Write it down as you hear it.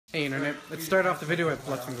Hey internet, let's start off the video with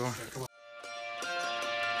Let's Go.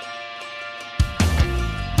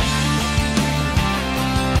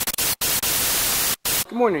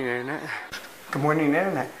 Good morning internet. Good morning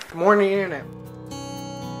internet. Good morning internet.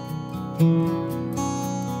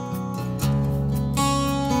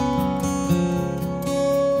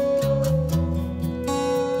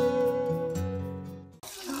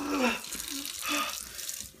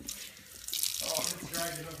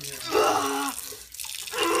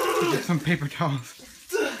 Get some paper towels.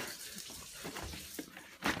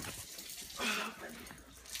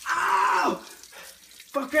 Ow!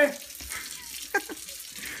 Fucker!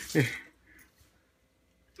 Here.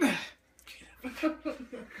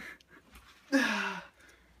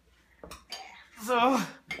 So,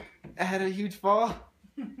 I had a huge fall.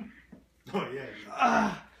 Oh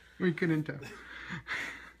yeah. We couldn't tell.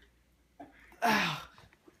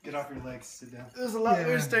 Get off your legs, sit down. It was a lot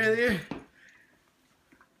worse earlier.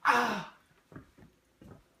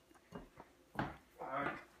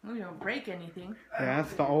 We don't break anything. Yeah,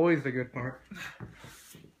 that's always the good part.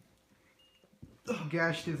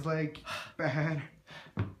 Gashed his leg bad.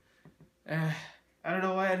 I don't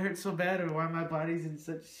know why it hurts so bad or why my body's in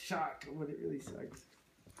such shock, but it really sucks.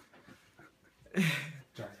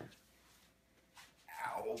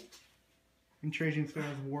 Ow. And Trajan still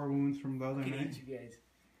has war wounds from the other I can night. eat you guys.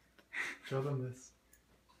 Show them this.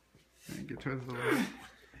 Get towards the left.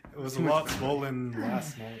 It was a lot swollen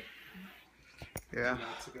last night. Yeah.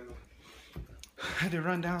 I had to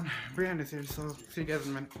run down. Brianna's here, so see you guys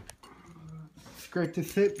in a minute. Scrape the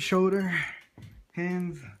hip, shoulder,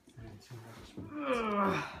 hands.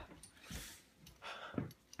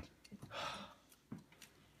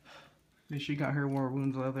 She got her war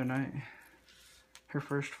wounds the other night. Her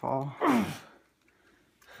first fall.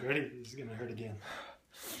 Ready? This is gonna hurt again.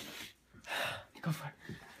 Go for it.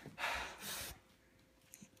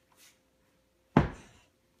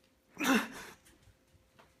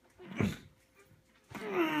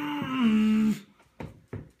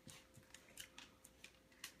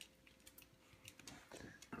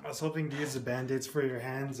 I was hoping to use the band-aids for your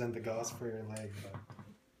hands and the gauze for your leg, but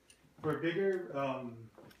for bigger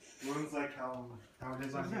wounds like how it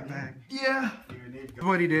is on your Bag. knee, Yeah. you need That's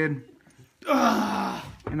what he did.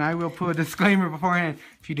 And I will put a disclaimer beforehand.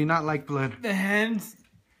 If you do not like blood. The hands,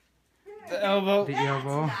 the elbow, The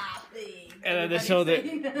elbow. and then the shoulder.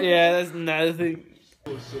 Yeah, that's nothing.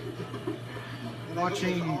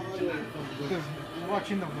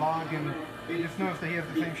 Watching the vlog and you just noticed that he has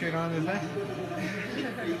the same shirt on as that.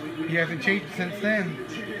 He hasn't changed since then.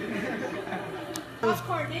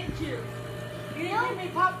 Popcorn, didn't you? You didn't bring me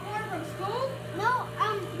popcorn from school? No,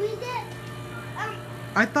 we did.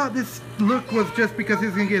 I thought this look was just because he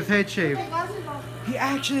was gonna get his head shaved. He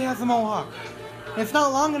actually has a mohawk. It's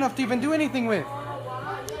not long enough to even do anything with.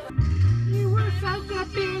 You were such a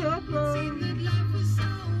beautiful.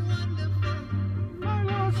 My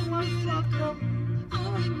rose was such a beautiful.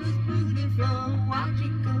 Watch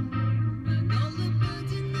it go. And all the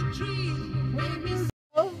birds in the trees. When you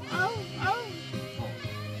oh.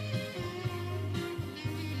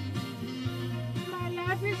 My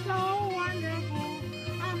life is so wonderful.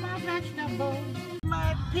 I'm a vegetable.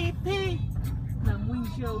 My pee-pee. The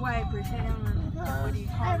windshield wipers down. What do you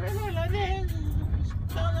call it? Every little thing is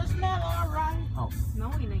gonna smell alright. Oh,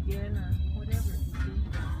 snowing again or whatever.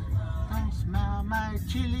 I smell my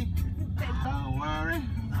chili. Don't worry,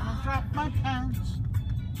 I'll drop my pants.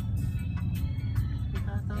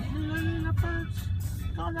 Because those little birds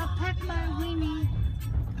gonna peck my weenie.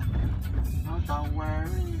 Oh, don't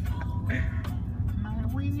worry, my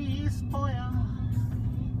weenie is spoiled.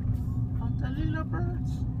 But the little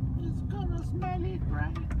birds is gonna smell it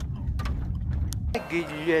right.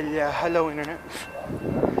 Hello internet.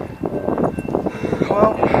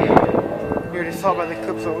 Well, you already saw by the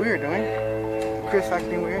clips what we were doing. Chris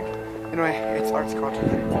acting weird. Anyway, it's Art's crotch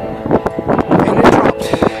today. And it dropped.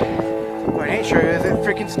 What I ain't sure is it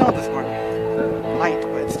freaking snowed this morning. Light,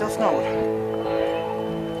 but it still snowed.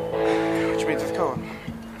 Which means it's cold.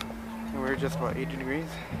 And we're just about 80 degrees.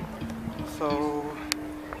 So,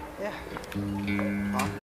 yeah. Well,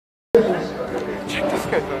 check this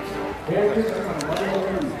guy out.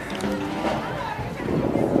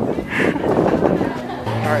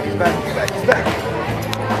 Alright, he's back.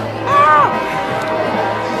 Ah!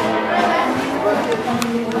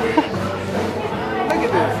 Look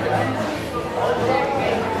at this guy.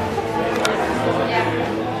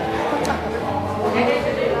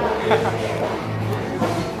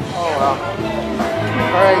 Oh wow.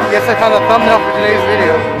 Alright, guess I found the thumbnail for today's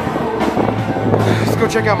video. Let's go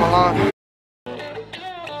check out my lawn.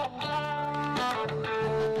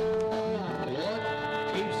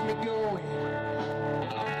 Keep me going.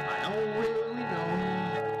 I don't really know.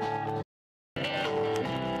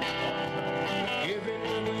 Giving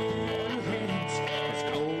away her hands as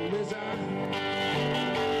cold as ice.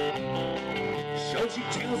 So she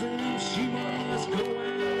tells him she must go out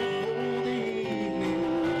for the evening.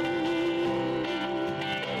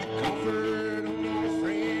 Comfort an old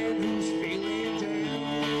friend who's feeling down.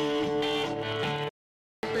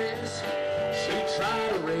 She tried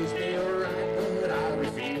to raise me right, but I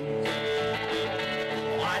refused.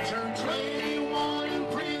 I turned 21 in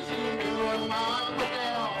prison, doing my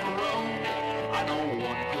without parole. I don't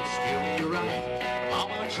want to steal you right. I'm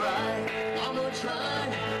gonna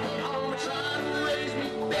try to raise me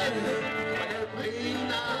better. But every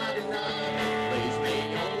 99 raise me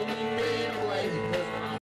only midway. 'Cause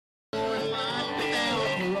I'm doing life without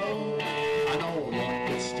parole. I don't want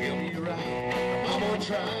to steal you right. I'm gonna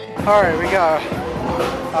try. Alright, we got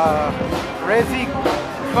Resi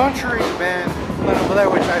Country band playing over there,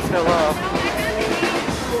 which I still love.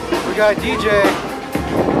 We got DJ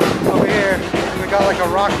over here, and we got like a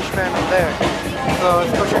rockish band up there. So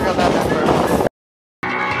let's go check out that band first.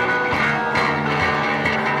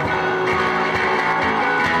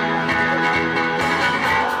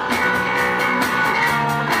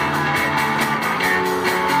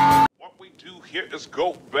 What we do here is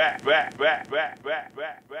go back.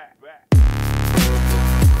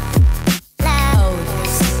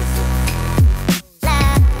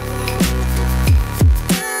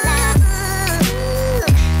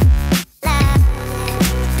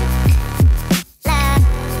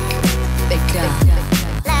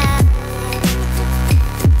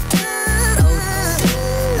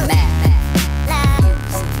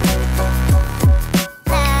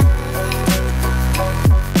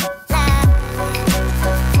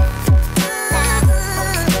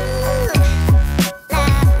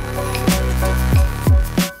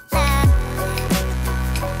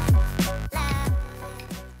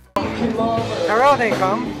 Terrell didn't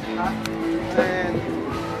come, and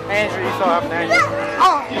Andrew, you saw happened to Andrew.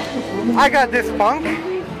 Oh, I got this punk,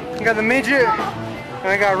 I got the midget, and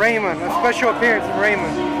I got Raymond, a special appearance from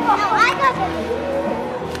Raymond.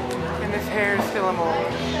 And this hair is still immobile.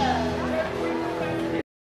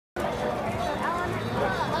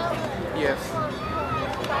 Yes.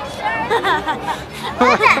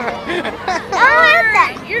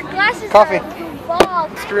 Your glasses Coffee. are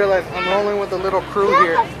bald. Just realized I'm rolling with a little crew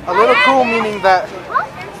here. A little crew meaning that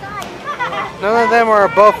none of them are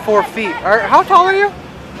above 4 feet. How tall are you?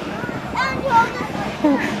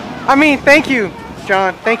 I mean, thank you,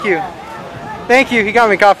 John. Thank you. Thank you. He got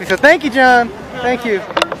me coffee. So thank you, John. Thank you.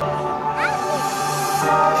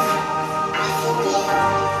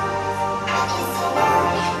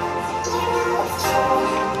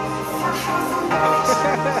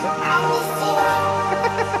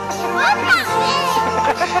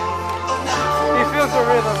 He feels the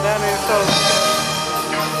rhythm down in his toes.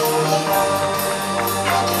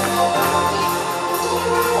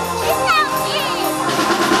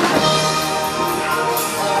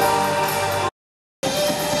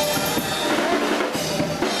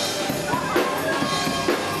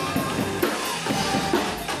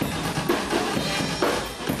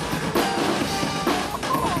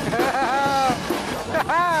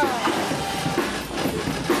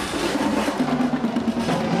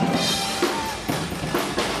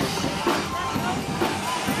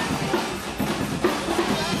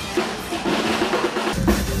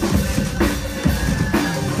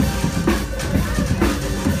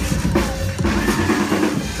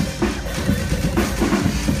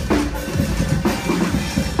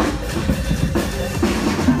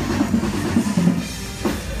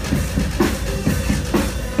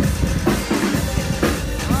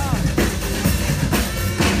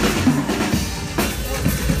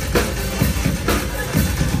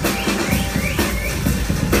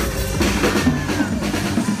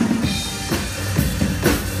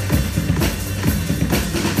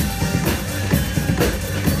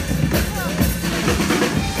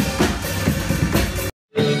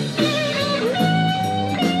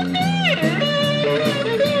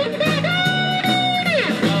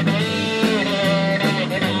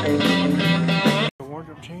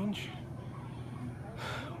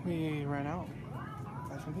 We ran out.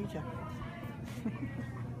 Got some pizza.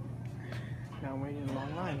 Now I'm waiting in a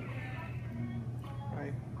long line.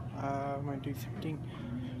 Alright, I'm gonna do something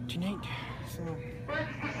tonight. So,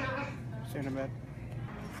 stay in bed.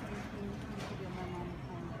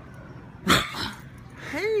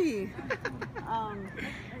 Hey!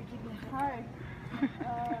 Hi.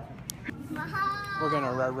 We're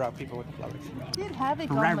gonna rub people with the flowers. Did have it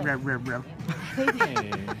Rub. Rub.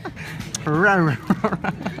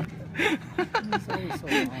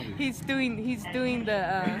 He's doing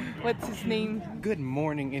the what's his name? Good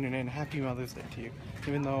morning, internet, and happy Mother's Day to you.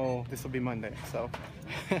 Even though this will be Monday, so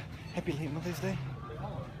happy late Mother's Day.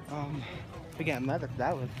 Again,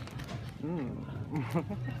 that was.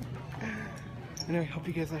 Anyway, hope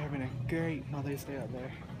you guys are having a great Mother's Day out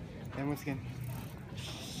there. And once again,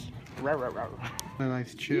 a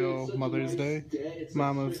nice chill Mother's Day.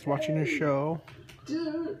 Mama's watching her show,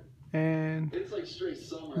 and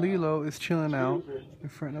Lilo is chilling out in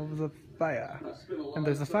front of the fire. And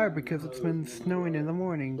there's a fire because it's been snowing in the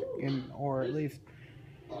morning, or at least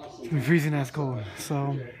it's been freezing ass cold.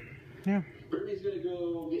 So, yeah.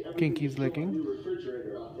 Kinky's licking.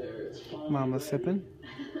 Mama's sipping.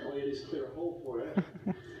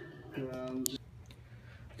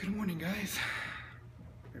 Good morning, guys.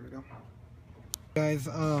 There we go. Guys,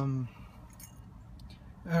 alright,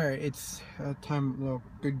 it's time, little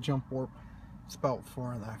good jump warp. It's about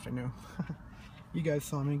 4 in the afternoon. You guys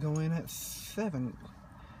saw me go in at 7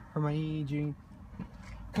 for my EEG.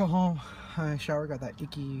 Go home, I shower, got that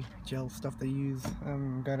icky gel stuff they use,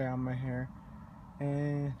 got it on my hair,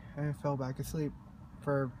 and I fell back asleep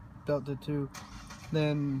for Delta 2.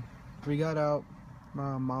 Then we got out,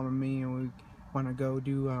 Mom and me, and we want to go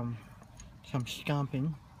do some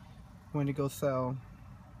stomping. Went to go sell,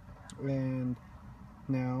 and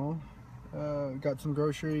now got some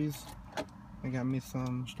groceries. I got me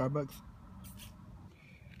some Starbucks.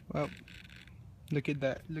 Well, look at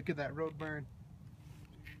that road burn.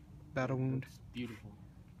 Battle wound. Beautiful.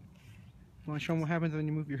 Want to show them what happens when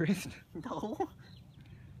you move your wrist? No.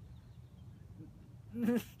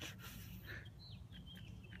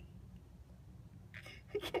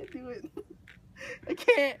 I can't do it. I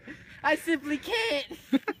can't. I simply can't.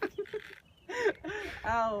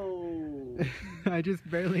 Ow. I just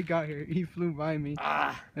barely got here. He flew by me.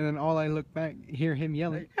 And then all I look back, hear him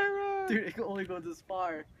yelling. Dude, it can only go this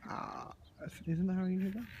far. Isn't that how you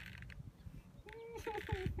do that?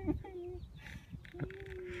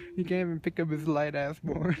 He can't even pick up his light ass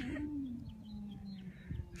board.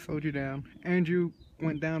 Slowed you down. Andrew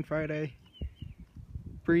went down Friday.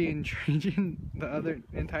 Bree and Trajan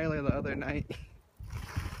Tyler the other night.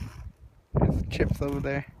 There's chips over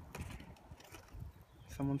there.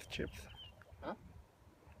 Someone's chips. Huh?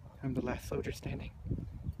 I'm the last soldier standing.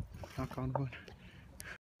 Knock on wood.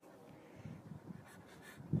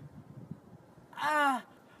 Ah!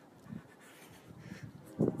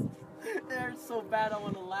 They're so bad I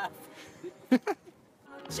want to laugh.